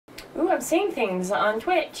Ooh, I'm seeing things on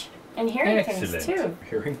Twitch and hearing things too.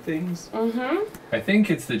 Hearing things? Mm-hmm. I think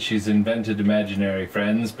it's that she's invented imaginary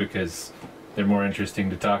friends because they're more interesting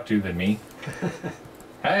to talk to than me.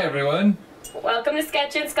 Hi, everyone. Welcome to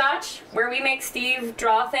Sketch and Scotch, where we make Steve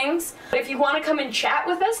draw things. If you want to come and chat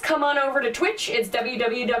with us, come on over to Twitch. It's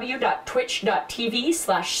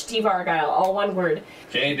www.twitch.tv/Steve Argyle, all one word.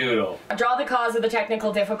 J-Doodle. Draw the cause of the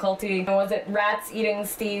technical difficulty. Was it rats eating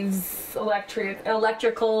Steve's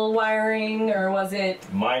electrical wiring, or was it...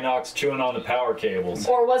 Minox chewing on the power cables.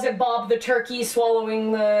 Or was it Bob the turkey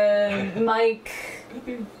swallowing the mic?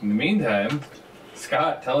 In the meantime,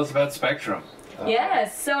 Scott, tell us about Spectrum.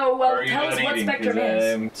 Yes, so tell us what Spectrum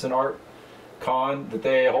is. It's an art con that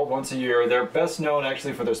they hold once a year. They're best known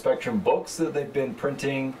actually for their Spectrum books that they've been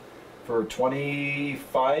printing for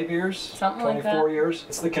 25 years, Something 24 like that. years.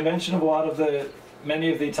 It's the convention of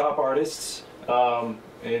many of the top artists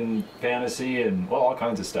in fantasy and all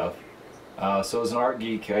kinds of stuff. So as an art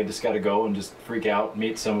geek, I just got to go and just freak out,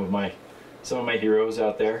 meet some of my heroes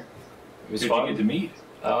out there. It was fun. Who'd you get to meet?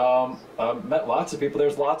 Met lots of people.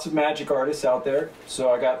 There's lots of magic artists out there,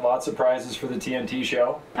 so I got lots of prizes for the TNT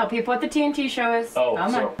show. Tell people what the TNT show is.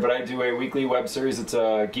 But I do a weekly web series. It's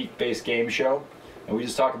a geek-based game show, and we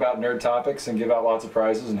just talk about nerd topics and give out lots of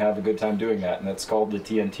prizes and have a good time doing that, and that's called the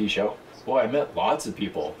TNT show. Boy, I met lots of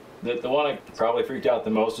people. The one I probably freaked out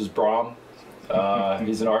the most was Brahm.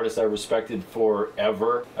 He's an artist I respected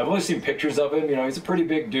forever. I've only seen pictures of him. You know, he's a pretty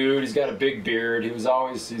big dude. He's got a big beard. He's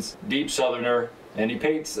deep Southerner. And he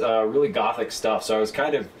paints really gothic stuff, so I was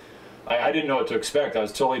kind of, I didn't know what to expect. I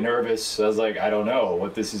was totally nervous. I was like, I don't know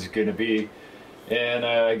what this is going to be. And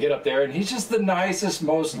I get up there, and he's just the nicest,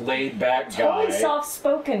 most laid-back guy. Totally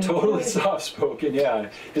soft-spoken. Totally soft-spoken, yeah.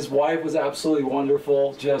 His wife was absolutely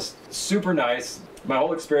wonderful, just super nice. My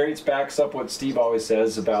whole experience backs up what Steve always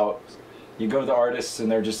says about, you go to the artists,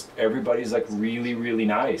 and everybody's like really, really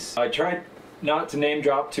nice. I tried not to name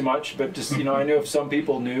drop too much, but just, you know, I knew if some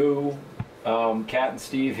people knew Kat and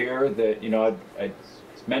Steve here that, you know, I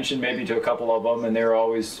mentioned maybe to a couple of them, and they're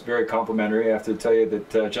always very complimentary. I have to tell you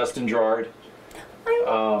that Justin Gerard,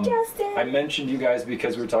 Justin. I mentioned you guys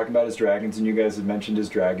because we were talking about his dragons, and you guys had mentioned his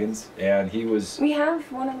dragons, and he was... We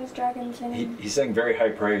have one of his dragons in he sang very high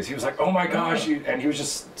praise. He was like, oh my gosh, and he was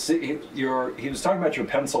just... he was talking about your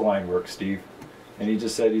pencil line work, Steve, and he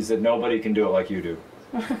said nobody can do it like you do.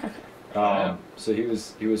 So he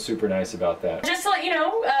was super nice about that. Just to let you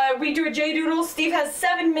know, we do a J-Doodle. Steve has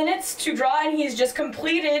 7 minutes to draw, and he's just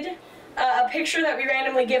completed a picture that we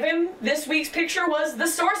randomly give him. This week's picture was the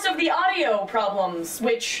source of the audio problems,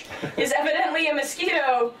 which is evidently a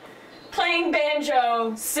mosquito playing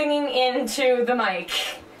banjo, singing into the mic.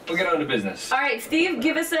 We'll get on to business. All right, Steve,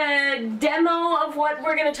 give us a demo of what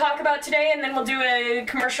we're going to talk about today, and then we'll do a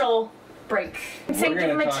commercial break. We're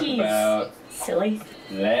going to talk about silly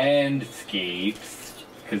landscapes,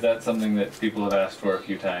 because that's something that people have asked for a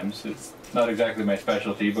few times. It's not exactly my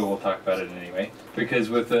specialty, but we'll talk about it anyway. Because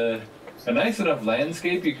with a nice enough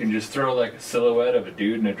landscape, you can just throw like a silhouette of a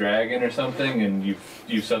dude and a dragon or something, and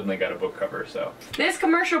you've suddenly got a book cover. So this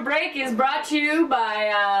commercial break is brought to you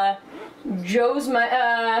by Joe's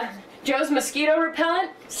mosquito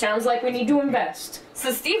repellent. Sounds like we need to invest.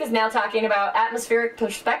 So Steve is now talking about atmospheric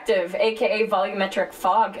perspective, aka volumetric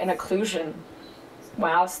fog and occlusion.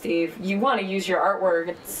 Wow, Steve, you want to use your art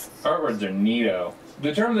words. Art words are neato.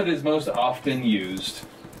 The term that is most often used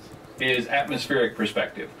is atmospheric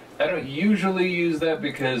perspective. I don't usually use that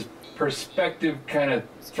because perspective kind of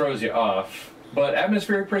throws you off, but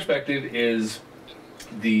atmospheric perspective is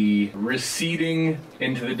the receding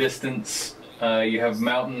into the distance. You have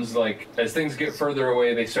mountains, like, as things get further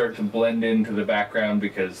away, they start to blend into the background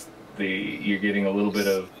because you're getting a little bit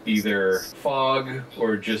of either fog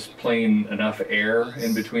or just plain enough air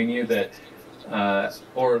in between you that,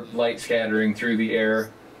 or light scattering through the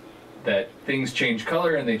air, that things change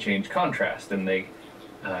color and they change contrast, and they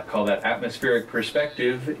call that atmospheric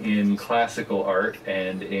perspective in classical art,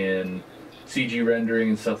 and in CG rendering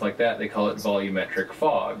and stuff like that, they call it volumetric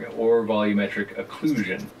fog or volumetric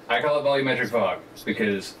occlusion. I call it volumetric fog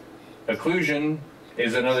because occlusion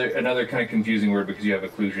is another kind of confusing word because you have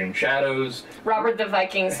occlusion shadows. Robert the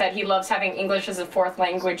Viking said he loves having English as a fourth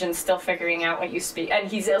language and still figuring out what you speak, and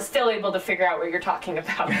he's still able to figure out what you're talking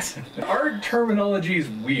about. Our terminology is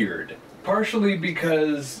weird, partially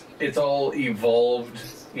because it's all evolved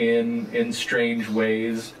in strange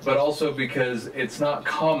ways, but also because it's not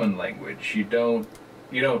common language. You don't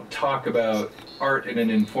talk about art in an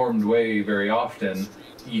informed way very often.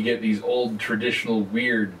 You get these old traditional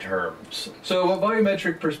weird terms. So a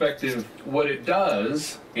volumetric perspective, what it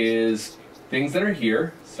does is things that are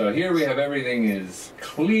here. So here we have everything is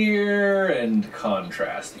clear and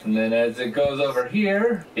contrast. And then as it goes over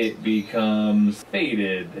here, it becomes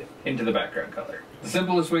faded into the background color. The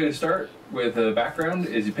simplest way to start with a background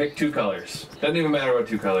is you pick 2 colors. Doesn't even matter what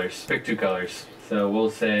 2 colors, pick 2 colors. So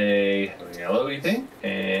we'll say a yellowy thing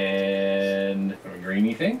and a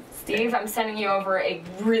greeny thing. Steve, I'm sending you over a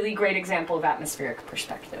really great example of atmospheric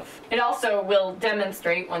perspective. It also will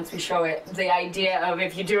demonstrate, once we show it, the idea of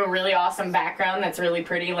if you do a really awesome background that's really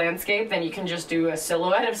pretty landscape, then you can just do a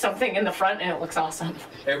silhouette of something in the front and it looks awesome.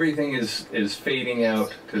 Everything is fading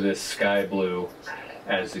out to this sky blue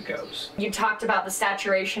as it goes. You talked about the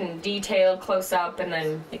saturation, detail, close up, and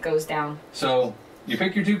then it goes down. So you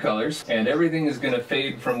pick your 2 colors and everything is going to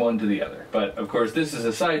fade from one to the other. But of course this is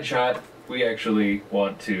a side shot. We actually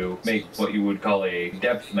want to make what you would call a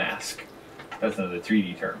depth mask. That's another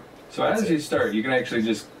 3D term. So as you start, you can actually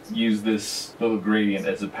just use this little gradient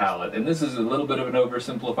as a palette. And this is a little bit of an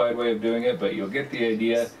oversimplified way of doing it, but you'll get the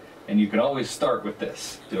idea. And you can always start with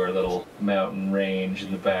this. Do our little mountain range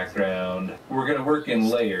in the background. We're going to work in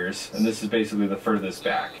layers, and this is basically the furthest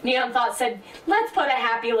back. Neon Thought said, let's put a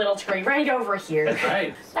happy little tree right over here. That's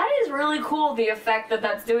right. That is really cool, the effect that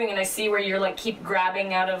that's doing, and I see where you're like keep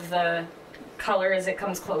grabbing out of the color as it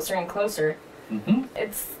comes closer and closer. Mm-hmm.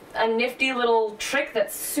 It's a nifty little trick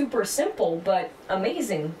that's super simple, but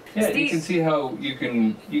amazing. Yeah, Steve, you can see how you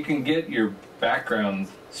can get your background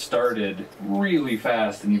started really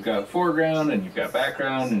fast, and you've got foreground and you've got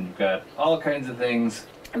background and you've got all kinds of things.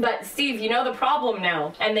 But Steve, you know the problem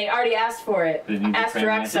now, and they already asked for it.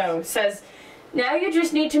 Asterexo says, now you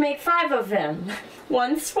just need to make 5 of them.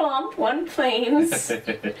 1 swamp, 1 plains.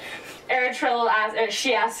 Eritrell asked,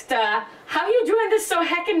 she asked, how are you doing this so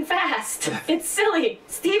heckin' fast? It's silly.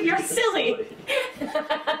 Steve, you're silly.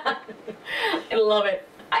 I love it.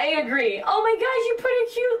 I agree. Oh my gosh, you put a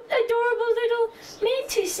cute, adorable little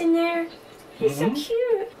mantis in there. He's so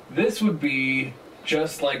cute. This would be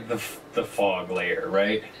just like the fog layer,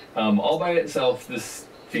 right? All by itself, this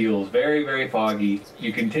feels very, very foggy.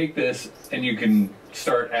 You can take this and you can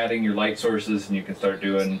start adding your light sources, and you can start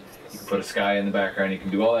doing, you can put a sky in the background, you can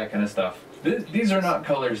do all that kind of stuff. These are not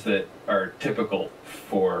colors that are typical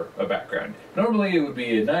for a background. Normally it would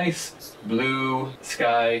be a nice blue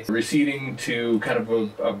sky receding to kind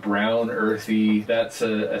of a brown earthy. That's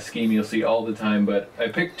a scheme you'll see all the time, but I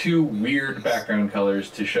picked 2 weird background colors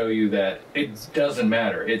to show you that it doesn't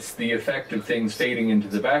matter. It's the effect of things fading into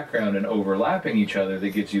the background and overlapping each other that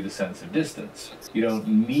gives you the sense of distance. You don't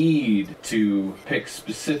need to pick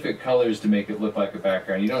specific colors to make it look like a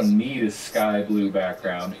background. You don't need a sky blue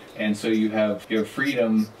background, and so you have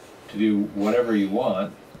freedom to do whatever you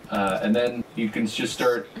want, and then you can just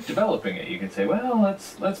start developing it. You can say, well,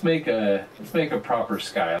 let's make a proper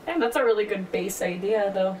sky. And that's a really good base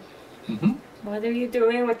idea, though. Mm-hmm. What are you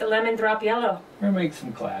doing with the lemon drop yellow? We're gonna make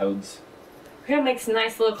some clouds. We're gonna make some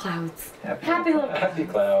nice little clouds. Happy little Happy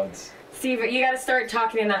clouds. Steve, you gotta start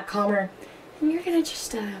talking in that calmer. And you're gonna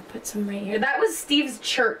just put some right here. That was Steve's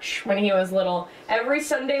church when he was little. Every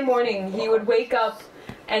Sunday morning, he would wake up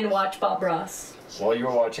and watch Bob Ross. While you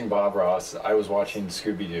were watching Bob Ross, I was watching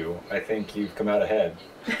Scooby-Doo. I think you've come out ahead.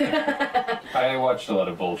 I watched a lot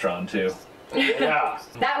of Voltron too. Yeah.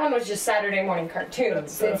 That one was just Saturday morning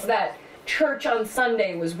cartoons. That's, It's that church on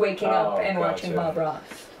Sunday was waking up and watching Bob Ross.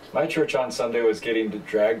 My church on Sunday was getting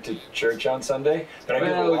dragged to church on Sunday, but I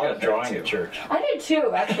did a lot of drawing at church. I did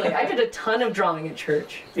too, actually. I did a ton of drawing at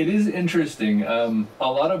church. It is interesting. A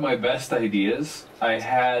lot of my best ideas I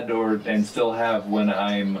had and still have when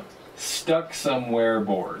I'm stuck somewhere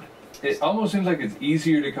bored. It almost seems like it's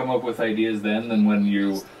easier to come up with ideas then than when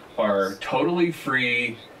you are totally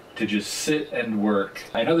free to just sit and work.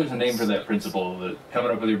 I know there's a name for that principle, that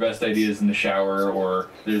coming up with your best ideas in the shower, or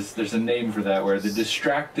there's a name for that where the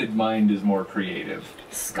distracted mind is more creative.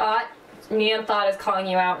 Scott, Neon Thought is calling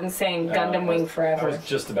you out and saying Gundam Wing I forever. was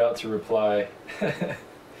just about to reply. Yeah,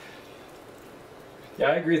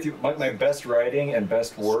 I agree with you. My best writing and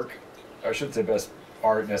best work, I shouldn't say best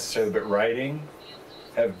art necessarily, but writing,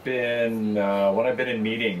 have been when I've been in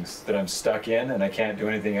meetings that I'm stuck in and I can't do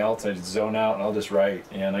anything else. I just zone out and I'll just write,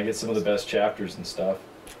 and I get some of the best chapters and stuff.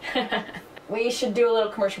 We should do a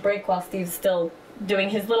little commercial break while Steve's still doing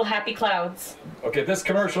his little happy clouds. Okay, this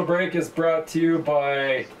commercial break is brought to you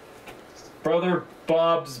by Brother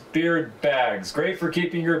Bob's Beard Bags. Great for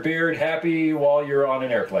keeping your beard happy while you're on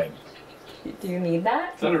an airplane. Do you need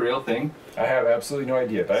that? Is that a real thing? I have absolutely no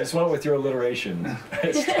idea, but I just went with your alliteration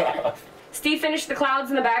stuff. Steve finished the clouds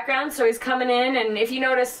in the background, so he's coming in, and if you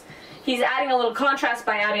notice, he's adding a little contrast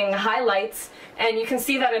by adding highlights, and you can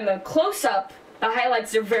see that in the close-up, the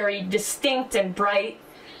highlights are very distinct and bright,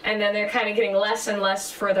 and then they're kind of getting less and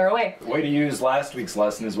less further away. Way to use last week's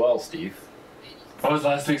lesson as well, Steve. What was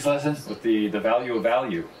last week's lesson? With the value of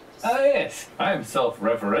value. Oh yes, I'm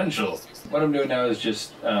self-referential. What I'm doing now is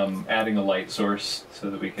just adding a light source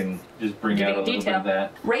so that we can just bring out a little bit of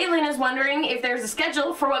that. Raylan is wondering if there's a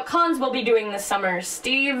schedule for what cons we'll be doing this summer.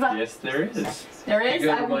 Steve? Yes, there is. There is? You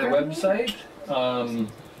go to my website,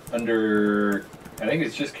 under, I think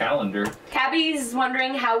it's just calendar. Cabby's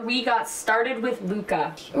wondering how we got started with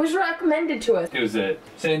Luca. It was recommended to us. It was at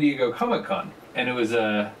San Diego Comic-Con, and it was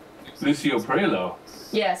Lucio Perillo.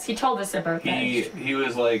 Yes, he told us about that. He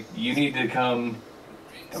was like, you need to come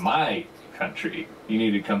to my country. You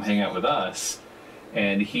need to come hang out with us.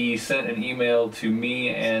 And he sent an email to me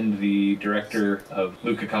and the director of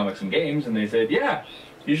Luca Comics and Games, and they said, yeah,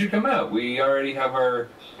 you should come out. We already have our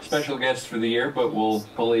special guests for the year, but we'll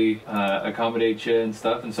fully accommodate you and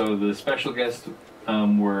stuff. And so the special guests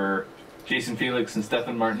were Jason Felix and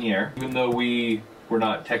Stefan Martiniere. Even though we were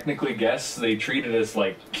not technically guests, they treated us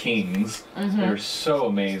like kings. They're so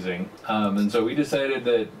amazing. And so we decided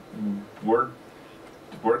that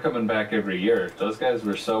we're coming back every year. Those guys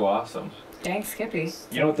were so awesome. Thanks, Skippy.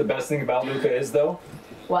 You know what the best thing about Luca is, though?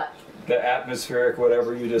 What? The atmospheric,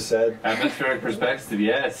 whatever you just said. Atmospheric perspective,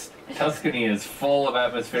 yes. Tuscany is full of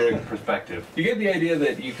atmospheric perspective. You get the idea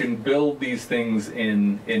that you can build these things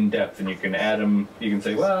in depth, and you can add them. You can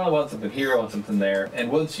say, well, I want something here, I want something there.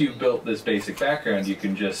 And once you've built this basic background, you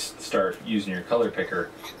can just start using your color picker,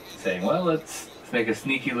 saying, well, let's make a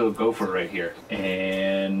sneaky little gopher right here.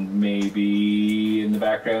 And maybe in the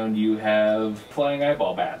background you have flying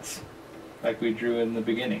eyeball bats, like we drew in the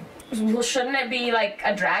beginning. Well, shouldn't it be like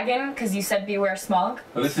a dragon? Because you said beware smog.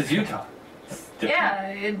 Well, this is Utah.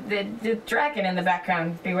 Yeah, the dragon in the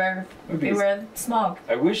background. Beware smog.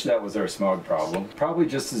 I wish that was our smog problem. Probably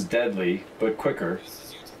just as deadly, but quicker,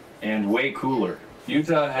 and way cooler.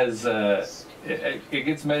 Utah has, it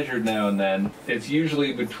gets measured now and then. It's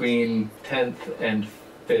usually between 10th and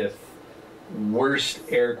 5th worst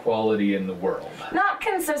air quality in the world. Not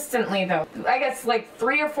consistently, though. I guess like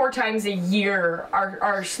 3 or 4 times a year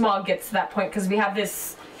our smog gets to that point because we have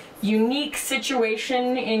this unique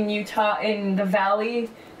situation in Utah, in the valley,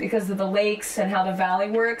 because of the lakes and how the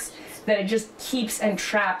valley works, that it just keeps and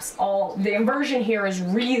traps all. The inversion here is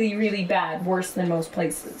really, really bad, worse than most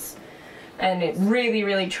places. And it really,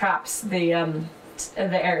 really traps the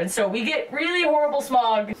air. And so we get really horrible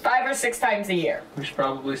smog 5 or 6 times a year. We should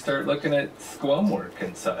probably start looking at squam work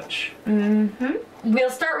and such.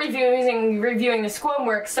 We'll start reviewing the squam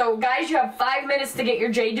work. So guys, you have 5 minutes to get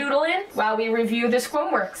your J-Doodle in while we review the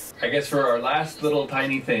squam works. I guess for our last little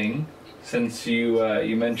tiny thing, since you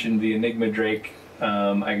you mentioned the Enigma Drake,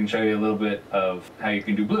 I can show you a little bit of how you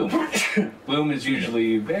can do bloom. Bloom is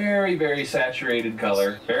usually very, very saturated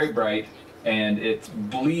color, very bright, and it's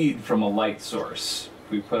bleed from a light source.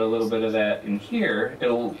 If we put a little bit of that in here,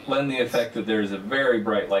 it'll lend the effect that there's a very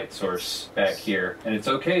bright light source back here. And it's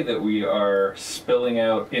okay that we are spilling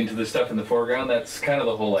out into the stuff in the foreground. That's kind of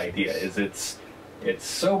the whole idea, is it's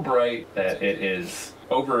so bright that it is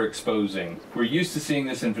overexposing. We're used to seeing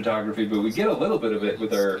this in photography, but we get a little bit of it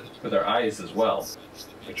with our eyes as well.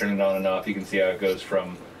 If we turn it on and off, you can see how it goes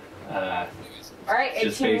from All right,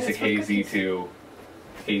 just basic hazy to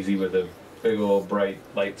hazy with a big old bright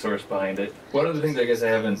light source behind it. One of the things I guess I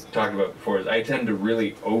haven't talked about before is I tend to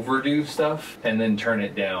really overdo stuff and then turn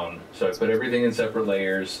it down. So I put everything in separate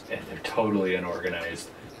layers and they're totally unorganized.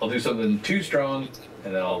 I'll do something too strong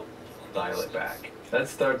and then I'll dial it back. Let's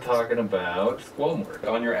start talking about squam work.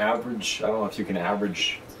 On your average, I don't know if you can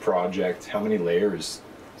average project, how many layers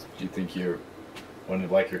do you think one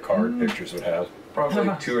of like your card pictures would have? Probably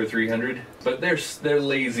 200 or 300, but they're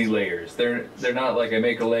lazy layers. They're not like I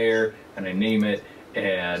make a layer and I name it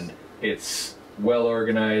and it's well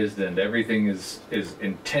organized and everything is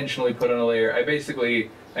intentionally put on a layer. I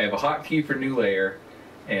have a hotkey for new layer,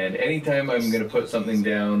 and anytime I'm going to put something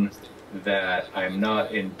down that I'm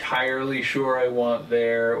not entirely sure I want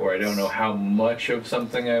there, or I don't know how much of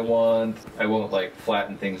something I want, I won't like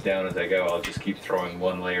flatten things down as I go. I'll just keep throwing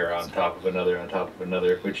one layer on top of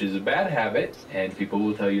another, which is a bad habit, and people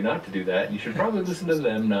will tell you not to do that. You should probably listen to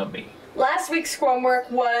them, not me. Last week's squam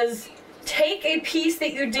work was take a piece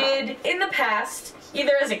that you did in the past,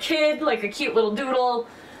 either as a kid, like a cute little doodle,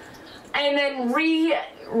 and then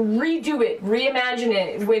redo it, reimagine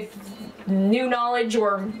it with new knowledge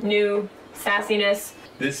or new sassiness.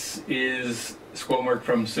 This is squam work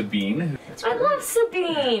from Sabine. I love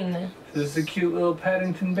Sabine. This is a cute little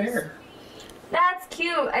Paddington bear. That's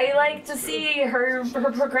cute. I like to see her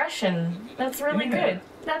progression. That's really good.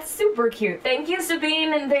 That's super cute. Thank you,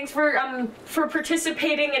 Sabine, and thanks for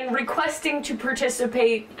participating and requesting to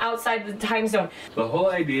participate outside the time zone. The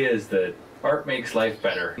whole idea is that art makes life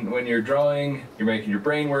better. When you're drawing, you're making your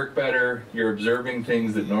brain work better, you're observing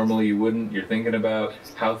things that normally you wouldn't, you're thinking about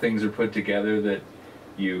how things are put together that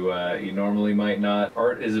you normally might not.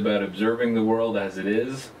 Art is about observing the world as it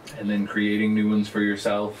is and then creating new ones for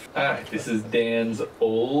yourself. This is Dan's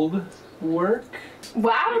old work.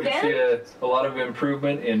 Wow, You can Dan. see a lot of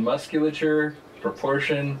improvement in musculature,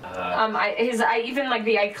 proportion. I even like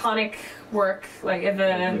the iconic work, like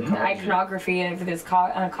the iconography of this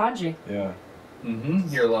kanji. Yeah.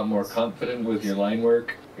 You're a lot more confident with your line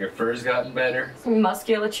work. Your fur's gotten better.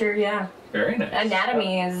 Musculature, yeah. Very nice.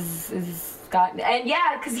 Anatomy is gotten, and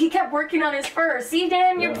yeah, because he kept working on his fur. See,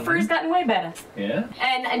 Dan, your fur's gotten way better. Yeah.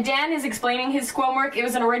 And Dan is explaining his squirm work. It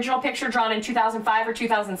was an original picture drawn in 2005 or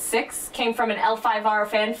 2006. Came from an L5R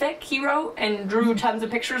fanfic he wrote and drew tons of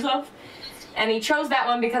pictures of. And he chose that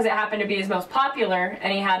one because it happened to be his most popular,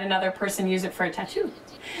 and he had another person use it for a tattoo.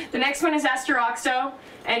 The next one is Asteroxo,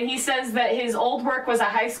 and he says that his old work was a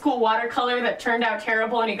high school watercolor that turned out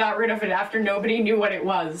terrible, and he got rid of it after nobody knew what it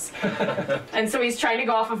was. And so he's trying to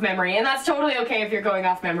go off of memory, and that's totally okay if you're going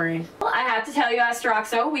off memory. Well, I have to tell you,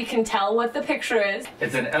 Asteroxo, we can tell what the picture is.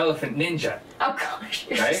 It's an elephant ninja. Oh gosh,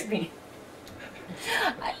 you're Right? just me.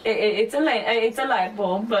 It's a light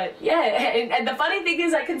bulb, but yeah. And the funny thing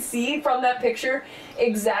is, I could see from that picture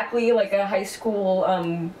exactly like a high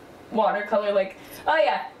school watercolor. Like, oh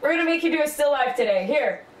yeah, we're gonna make you do a still life today.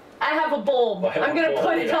 Here, I have a bulb. I'm gonna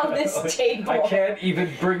put it on this table. I can't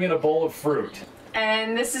even bring in a bowl of fruit.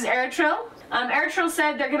 And this is Eritril. Eritril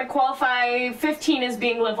said they're gonna qualify 15 as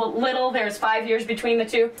being little. There's 5 years between the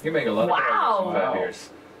two. You make a lot of Wow. progress in 5 years.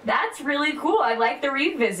 That's really cool. I like the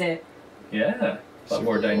revisit. Yeah. A lot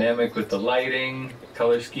more dynamic with the lighting.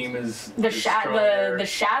 Color scheme is The is stronger. the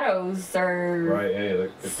shadows are Right, hey,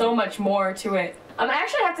 look. so much more to it. I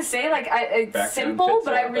actually have to say, like, it's Background simple, fits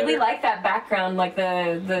but a I lot really better. like that background, like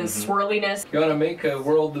the swirliness. You want to make a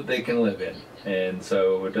world that they can live in. And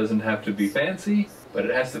so it doesn't have to be fancy, but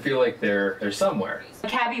it has to feel like they're somewhere.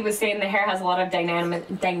 Cabby was saying the hair has a lot of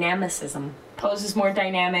dynamicism. Pose is more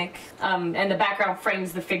dynamic, and the background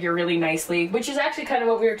frames the figure really nicely, which is actually kind of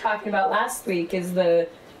what we were talking about last week, is the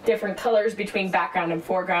different colors between background and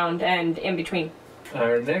foreground and in between.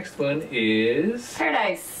 Our next one is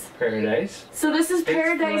Paradise. Paradise. So this is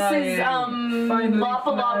Paradise's flying. Lopalop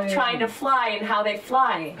Finally trying to fly and how they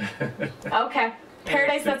fly. Okay.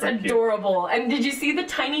 Paradise, that's super cute. adorable. And did you see the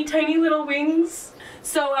tiny, tiny little wings?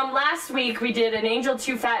 So last week we did an Angel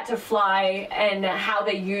Too Fat to Fly and how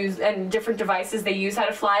they use, and different devices they use how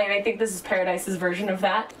to fly, and I think this is Paradise's version of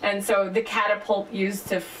that. And so the catapult used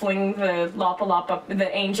to fling the Lopalop up,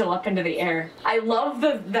 the angel up into the air. I love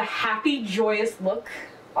the happy, joyous look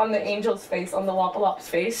on the angel's face, on the Lopalop's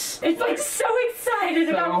face. It's like so excited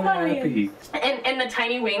about So flying. happy. And the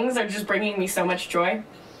tiny wings are just bringing me so much joy.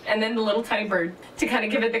 And then the little tiny bird to kind of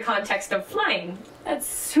give it the context of flying. That's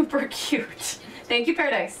super cute. Thank you,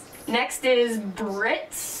 Paradise. Next is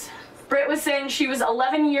Brit. Brit was saying she was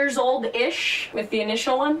 11 years old-ish with the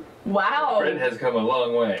initial one. Wow. Brit has come a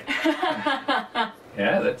long way.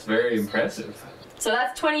 Yeah, that's very impressive. So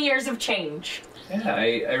that's 20 years of change. Yeah,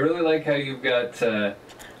 I really like how you've got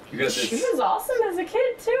She this. was awesome as a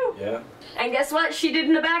kid, too. Yeah. And guess what she did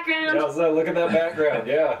in the background? Yeah, so look at that background,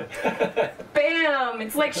 yeah. Bam!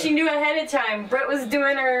 It's like she knew ahead of time. Brit was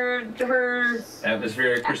doing her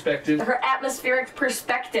Atmospheric perspective. atmospheric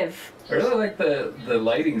perspective. I really like the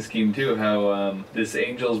lighting scheme too, how this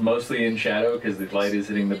angel's mostly in shadow because the light is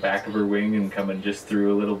hitting the back of her wing and coming just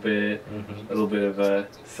through a little bit. A little bit of a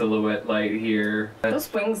silhouette light here.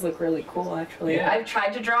 Those wings look really cool, actually. Yeah. I've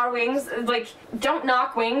tried to draw wings. Like, don't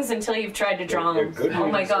knock wings until you've tried to draw They're them. good Oh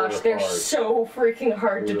my wings, they're gosh, they're hard. so freaking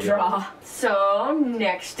hard to Really draw. So,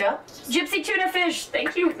 next up, Gypsy Tuna Fish.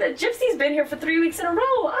 Thank you. Gypsy's been here for 3 weeks in a row.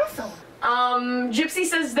 Awesome. Gypsy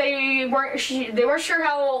says they weren't sure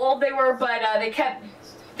how old they were, but they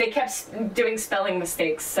kept doing spelling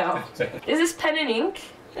mistakes. So, is this pen and ink?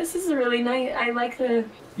 This is really nice. I like the.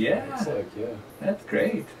 Yeah, Looks like, yeah. that's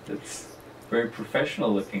great. That's very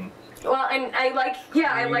professional looking. Well, and I like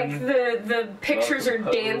the pictures are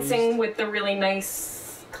Well composed. dancing with the really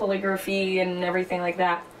nice calligraphy and everything like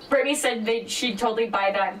that. Brittany said she'd totally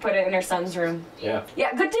buy that and put it in her son's room. Yeah.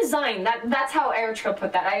 Yeah, good design. That's how Eritril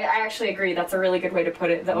put that. I actually agree. That's a really good way to put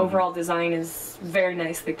it. The overall design is very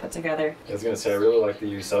nicely put together. I was gonna say, I really like the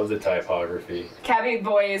use of the typography. Cabby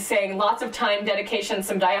Boy is saying lots of time, dedication,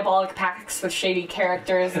 some diabolic packs with shady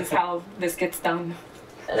characters is how this gets done.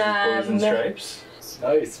 Boys and stripes.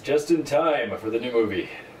 Nice, just in time for the new movie.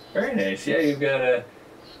 Very nice. Yeah, you've got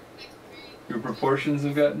Your proportions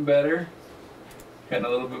have gotten better. Getting a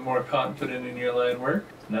little bit more confident in your line work.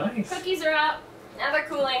 Nice. Cookies are out. Now they're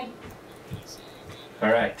cooling.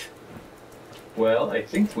 All right. Well, I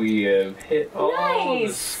think we have hit all the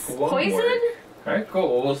Nice. squam Poison? work. All right,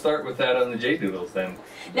 cool. Well, we'll start with that on the J Doodles then.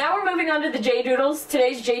 Now we're moving on to the J Doodles.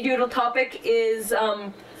 Today's J Doodle topic is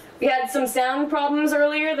we had some sound problems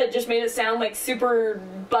earlier that just made it sound like super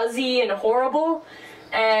buzzy and horrible.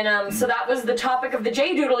 And so that was the topic of the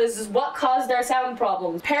J Doodle is what caused our sound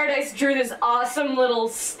problems. Paradise drew this awesome little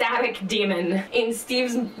static demon in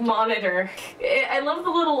Steve's monitor. I love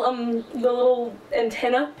the little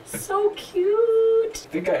antenna. So cute. I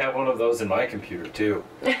think I have one of those in my computer too.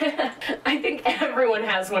 I think everyone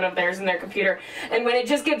has one of theirs in their computer. And when it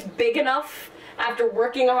just gets big enough, after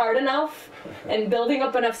working hard enough and building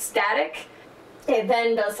up enough static, it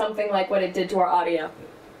then does something like what it did to our audio.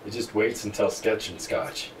 It just waits until Sketch and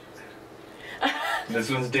Scotch. This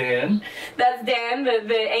one's Dan. That's Dan,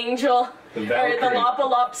 the angel, The or the Valkyrie. Lop a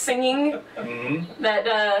Lop singing Mm-hmm.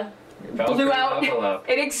 that blew out.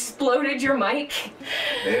 It exploded your mic.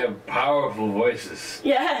 They have powerful voices.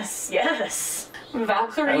 Yes, yes. I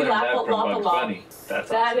Valkyrie learned that Lop a from Lop a Bugs Lop. Bunny. That's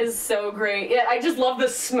That awesome. is so great. Yeah, I just love the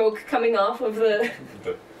smoke coming off of the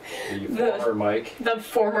The former mic.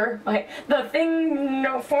 former mic. The thing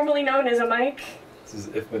formerly known as a mic. This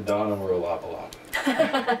is if Madonna were a Lop-a-Lop.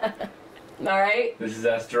 Alright. This is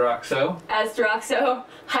Asteroxo. Asteroxo.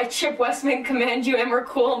 Hi, Chip Westman. Command you,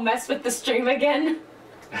 Emrakul. Mess with the stream again.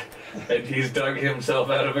 And he's dug himself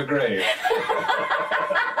out of a grave.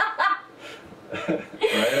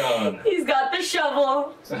 Right on. He's got the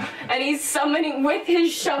shovel. And he's summoning with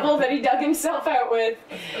his shovel that he dug himself out with.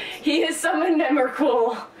 He has summoned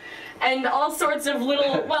Emrakul. And all sorts of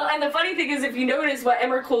little... Well, and the funny thing is, if you notice, what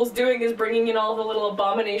Emrakul's doing is bringing in all the little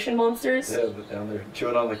abomination monsters. Yeah, down there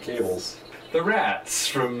chewing on the cables. The rats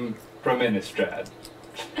from Innistrad.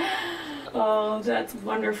 Oh, that's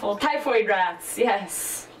wonderful. Typhoid rats,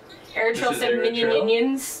 yes. Eritril This is said minion Eritril?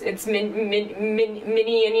 onions. It's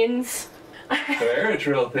mini onions. So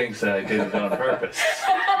Eritril thinks I did it on purpose.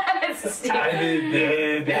 I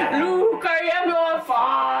did that. Luke, I am your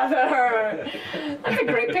father. That's a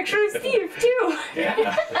great picture of Steve, too.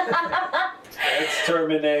 Yeah.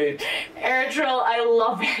 Exterminate. Eritril, I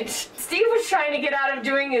love it. Steve was trying to get out of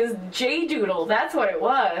doing his J Doodle. That's what it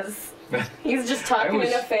was. He's just talking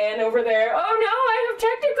in a fan over there. Oh no, I have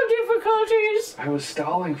technical difficulties. I was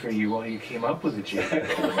stalling for you while you came up with the J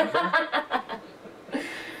Doodle, remember?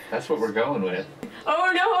 That's what we're going with.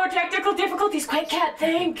 Oh no, technical difficulties. Quiet cat,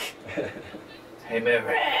 think. Hey,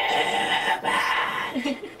 Maverick.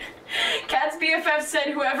 Cat's BFF said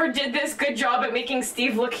whoever did this, good job at making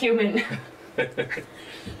Steve look human.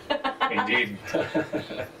 Indeed.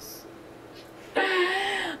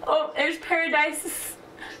 Oh, there's Paradise.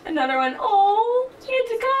 Another one. Oh,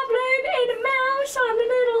 it's a goblin and a mouse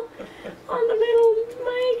on the little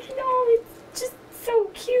mic. No, it's just so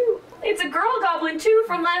cute. It's a girl goblin too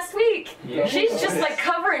from last week. Yeah. She's just like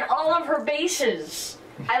covering all of her bases.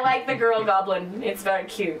 I like the girl goblin. It's very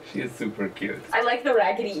cute. She is super cute. I like the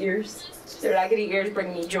raggedy ears. The raggedy ears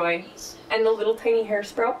bring me joy. And the little tiny hair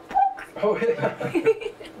sprout. Poke. Oh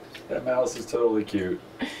yeah. That mouse is totally cute.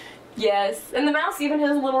 Yes, and the mouse even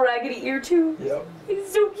has a little raggedy ear too. Yep. He's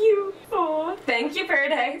so cute. Aw. Thank you,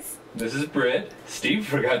 Paradise. This is Britt. Steve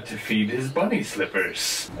forgot to feed his bunny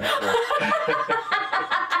slippers.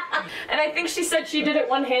 And I think she said she did it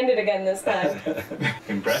one-handed again this time.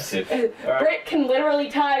 Impressive. Britt can literally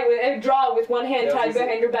draw with one hand Yeah, tied this is-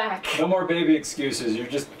 behind her back. No more baby excuses. You're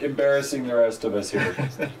just embarrassing the rest of us here.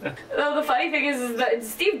 Though the funny thing is that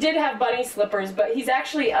Steve did have bunny slippers, but he's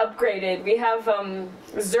actually upgraded. We have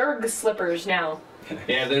Zerg slippers now.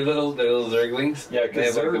 Yeah, they're little zerglings. Yeah, They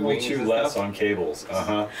because have, like, Zerg the will wings chew and less stuff. on cables.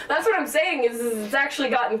 Uh-huh. That's what I'm saying is it's actually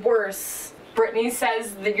gotten worse. Brittany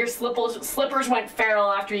says that your slippers went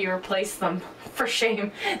feral after you replaced them. For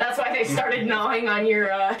shame. That's why they started gnawing on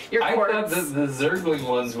your I thought cords. the zergling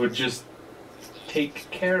ones would just take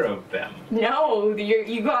care of them. No,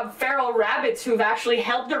 you got feral rabbits who've actually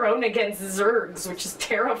held their own against Zergs, which is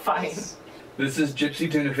terrifying. This is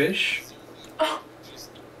Gypsy Tuna Fish.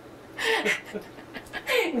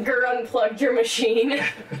 Gur unplugged your machine.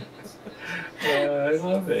 I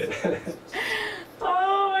love it.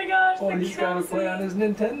 Oh my gosh. Oh, the he's got to play on his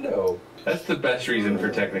Nintendo. That's the best reason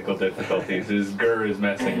for technical difficulties, is Gur is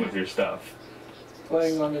messing with your stuff.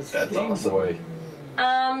 Playing on his That's Game awesome. Boy.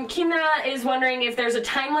 Kimna is wondering if there's a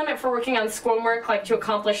time limit for working on Squam work, like to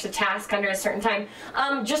accomplish the task under a certain time.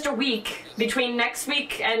 Just a week. Between next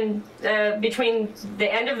week and between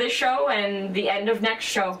the end of this show and the end of next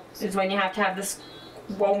show is when you have to have this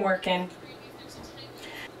Squam work in.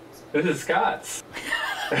 This is Scott's.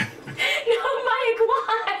 No, Mike,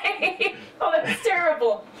 why? Oh, that's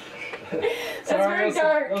terrible. That's very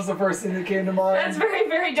dark. That was the first thing that came to mind. That's very,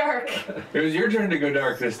 very dark. It was your turn to go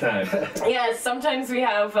dark this time. Yes, sometimes we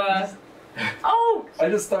have, oh! I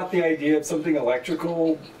just thought the idea of something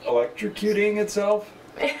electrocuting itself.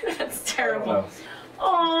 That's terrible. Oh.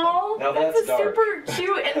 Oh, Now that's that's a dark. super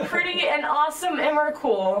cute and pretty and awesome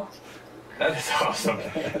Emrakul. That is awesome.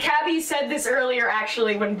 Cabby said this earlier,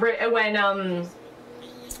 actually, when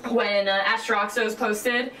Astroxos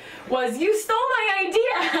posted, was, you stole my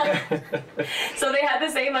idea! So they had the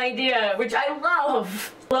same idea, which I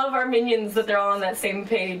love. Love our minions that they're all on that same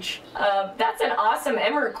page. That's an awesome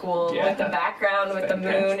Emrakul Yeah. with the background, with the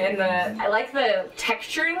moon, Fantastic. and I like the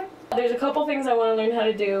texturing. There's a couple things I want to learn how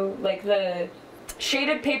to do, like the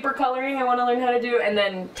shaded paper coloring I want to learn how to do, and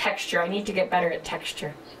then texture. I need to get better at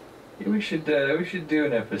texture. Yeah, we should do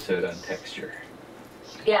an episode on texture.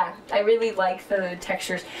 Yeah, I really like the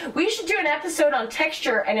textures. We should do an episode on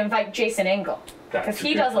texture and invite Jason Engel, That's because a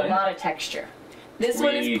he good does plan. a lot of texture. This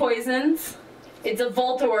one is Sweet. Poisons. It's a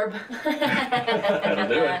Voltorb. That'll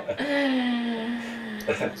do it.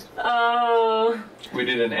 Oh, We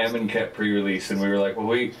did an Amonkhet pre-release, and we were like, well,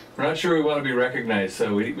 we're not sure we want to be recognized,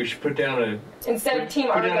 so we should put down instead of Team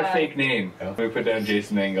put down a Arga, fake name. Yeah. We put down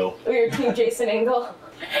Jason Engel. we were Team Jason Engel.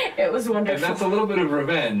 It was And wonderful. that's a little bit of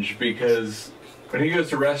revenge, because when he goes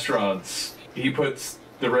to restaurants, he puts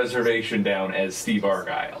the reservation down as Steve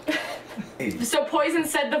Argyle. So Poison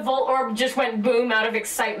said the Voltorb just went boom out of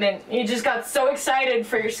excitement. He just got so excited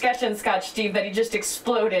for your sketch and scotch, Steve, that he just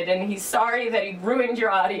exploded, and he's sorry that he ruined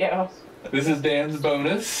your audio. This is Dan's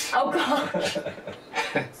bonus. Oh gosh.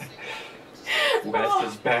 Wes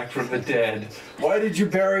is back from the dead. Why did you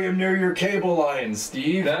bury him near your cable lines,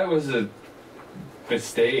 Steve? That was a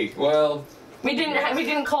mistake. Well, We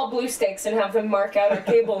didn't call blue stakes and have them mark out our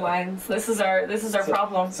cable lines. This is our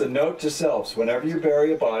problem. It's a note to selves. Whenever you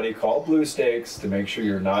bury a body, call blue stakes to make sure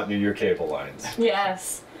you're not near your cable lines.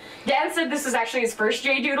 Yes. Dan said this is actually his first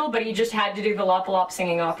J Doodle, but he just had to do the Lop Lop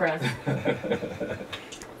singing opera.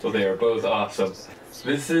 so they are both awesome.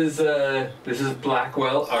 This is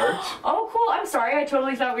Blackwell art. Oh, cool. I'm sorry. I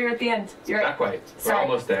totally thought we were at the end. You're right. Not quite. We're Sorry.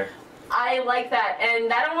 almost there. I like that,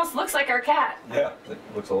 and that almost looks like our cat. Yeah, it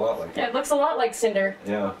looks a lot like that. It looks a lot like Cinder.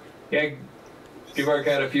 Yeah. Yeah, give our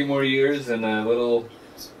cat a few more years and a little.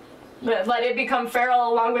 Let it become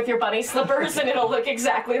feral along with your bunny slippers, and it'll look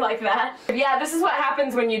exactly like that. Yeah, this is what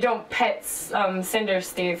happens when you don't pet Cinder,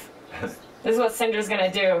 Steve. This is what Cinder's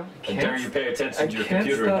gonna do. And dare you pay attention I to your can't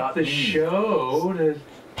computer, stop not the me. show.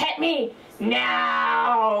 Pet me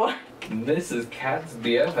now. This is Cat's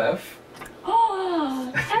BFF,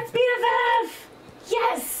 Oh, that's BFF.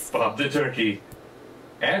 Yes. Bob the Turkey,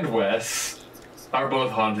 and Wes are both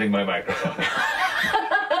haunting my microphone.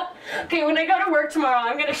 Okay, when I go to work tomorrow,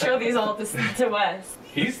 I'm gonna show these all to Wes.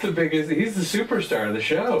 He's the superstar of the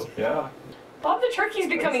show. Yeah. Bob the Turkey's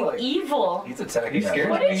becoming like- evil. He's attacking He's that scared.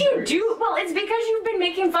 What body. did you do? Well, it's because you've been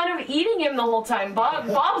making fun of eating him the whole time.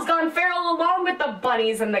 Bob's gone feral along with the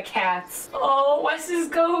bunnies and the cats. Oh, Wes's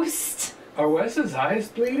ghost. Are Wes's eyes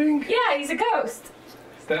bleeding? Yeah, he's a ghost.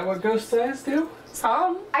 Is that what ghost eyes do?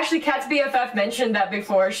 Some. Actually, Cat's BFF mentioned that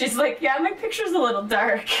before. She's like, yeah, my picture's a little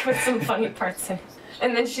dark with some funny parts in it.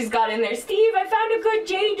 And then she's got in there, Steve, I found a good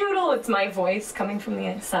J Doodle. It's my voice coming from the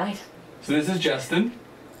inside. So this is Justin.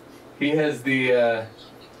 He has the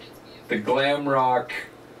glam rock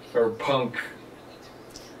or punk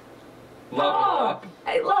level Oh, up.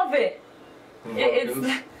 I love it.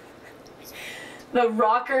 It's the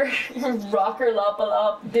rocker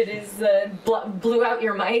Lopalop did his blew out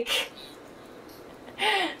your mic.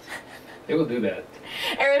 It will do that.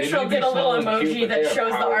 Aaron They Trill may be did a little small and cute, emoji but that they are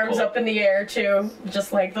shows the arms powerful. up in the air too,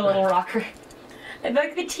 just like the little rocker. I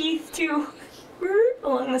like the teeth too,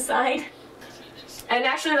 along the side. And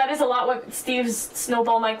actually, that is a lot what Steve's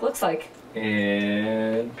snowball mic looks like.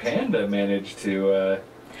 And Panda managed to.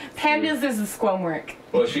 Panda's is a Squamwork.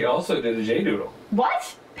 Well, she also did a J Doodle.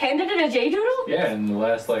 What? Panda did a J Doodle? Yeah, in the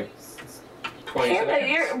last like 20 Panda,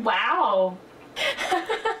 seconds. you're wow.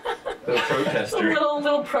 The A protester.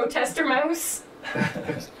 little protester mouse.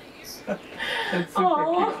 That's super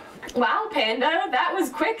Oh, cute. wow, Panda, that was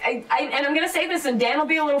quick. And I'm gonna say this, and Dan will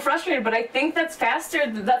be a little frustrated, but I think that's faster.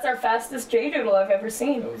 That's our fastest J Doodle I've ever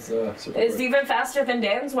seen. That was super It's quick. even faster than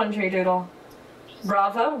Dan's one J Doodle.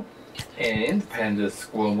 Bravo. And Panda's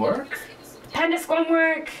Squamwork. Panda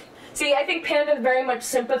Squamwork. See, I think Panda very much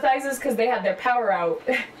sympathizes because they had their power out.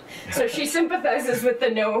 So she sympathizes with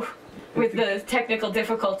the technical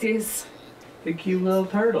difficulties. The cute little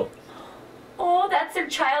turtle. Oh, that's their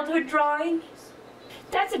childhood drawing.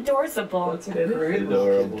 That's adorable. That's a It is great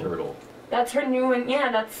adorable. little turtle. That's her new one.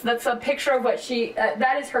 Yeah, that's a picture of what she.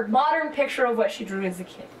 That is her modern picture of what she drew as a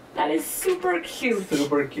kid. That is super cute.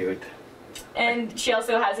 Super cute. And she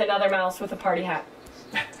also has another mouse with a party hat.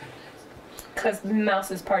 Because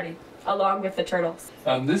mouses party along with the turtles.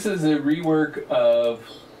 This is a rework of.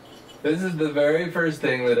 This is the very first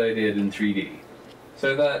thing that I did in 3D.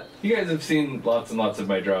 So I thought you guys have seen lots and lots of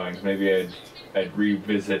my drawings. Maybe I'd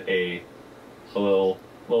revisit a little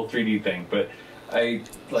 3D thing, but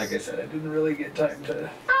like I said, I didn't really get time to.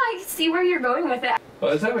 I see where you're going with it. Well,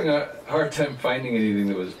 I was having a hard time finding anything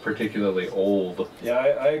that was particularly old. Yeah,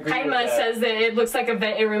 I agree with Kaima that. says that it looks like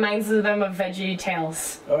it reminds them of Veggie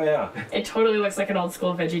Tales. Oh yeah. It totally looks like an old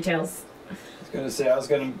school Veggie Tales. I was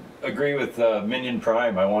gonna agree with Minion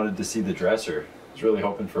Prime. I wanted to see the dresser. I was really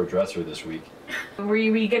hoping for a dresser this week. Were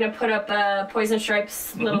we gonna put up Poison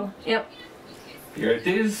Stripes little? Yep. Here it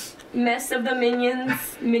is. Mess of the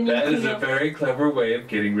Minions. Minion That is a cleanup. very clever way of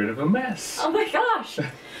getting rid of a mess. Oh my gosh.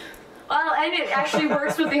 Well, and it actually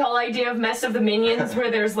works with the whole idea of Mess of the Minions,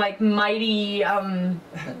 where there's like mighty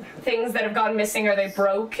things that have gone missing or they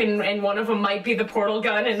broke, and one of them might be the portal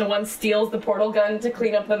gun, and the one steals the portal gun to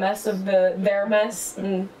clean up the mess of their mess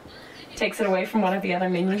and takes it away from one of the other I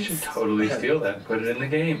minions. should totally steal that and put it in the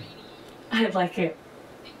game. I'd like it.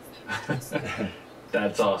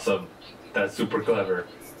 That's awesome. That's super clever.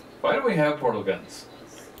 Why do we have portal guns?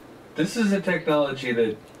 This is a technology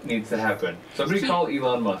that needs to happen. Somebody call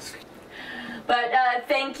Elon Musk. But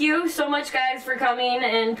thank you so much, guys, for coming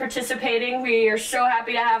and participating. We are so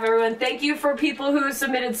happy to have everyone. Thank you for people who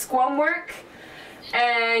submitted squam work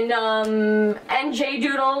and J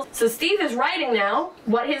Doodle. So Steve is writing now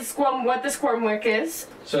what the squam work is.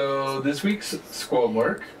 So this week's squam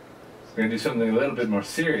work, we're gonna do something a little bit more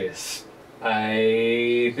serious.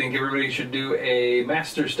 I think everybody should do a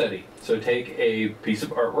master study. So take a piece of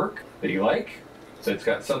artwork that you like, that's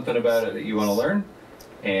got something about it that you want to learn,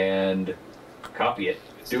 and copy it.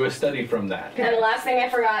 Do a study from that. And the last thing I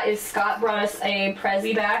forgot is Scott brought us a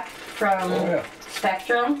Prezi back from yeah.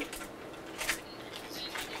 Spectrum.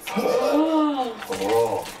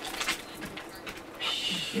 Oh.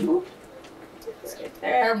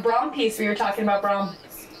 Our Brom piece we were talking about, Brom.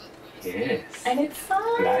 Yes. And it's signed.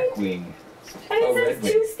 Blackwing. And it Oh, says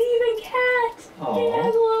Redwing. to Steve and Cat. Aw. It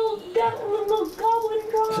has a little goblin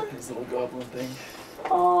drawn. His little goblin thing.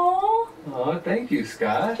 Aww. Oh, thank you,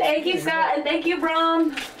 Scott. Thank you, Scott, and thank you,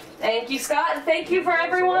 Brom. Thank you, Scott, and thank you for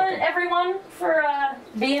everyone for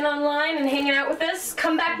being online and hanging out with us.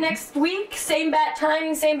 Come back next week, same bat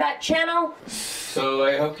time, same bat channel. So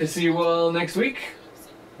I hope to see you all next week.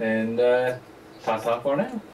 And ta-ta for now.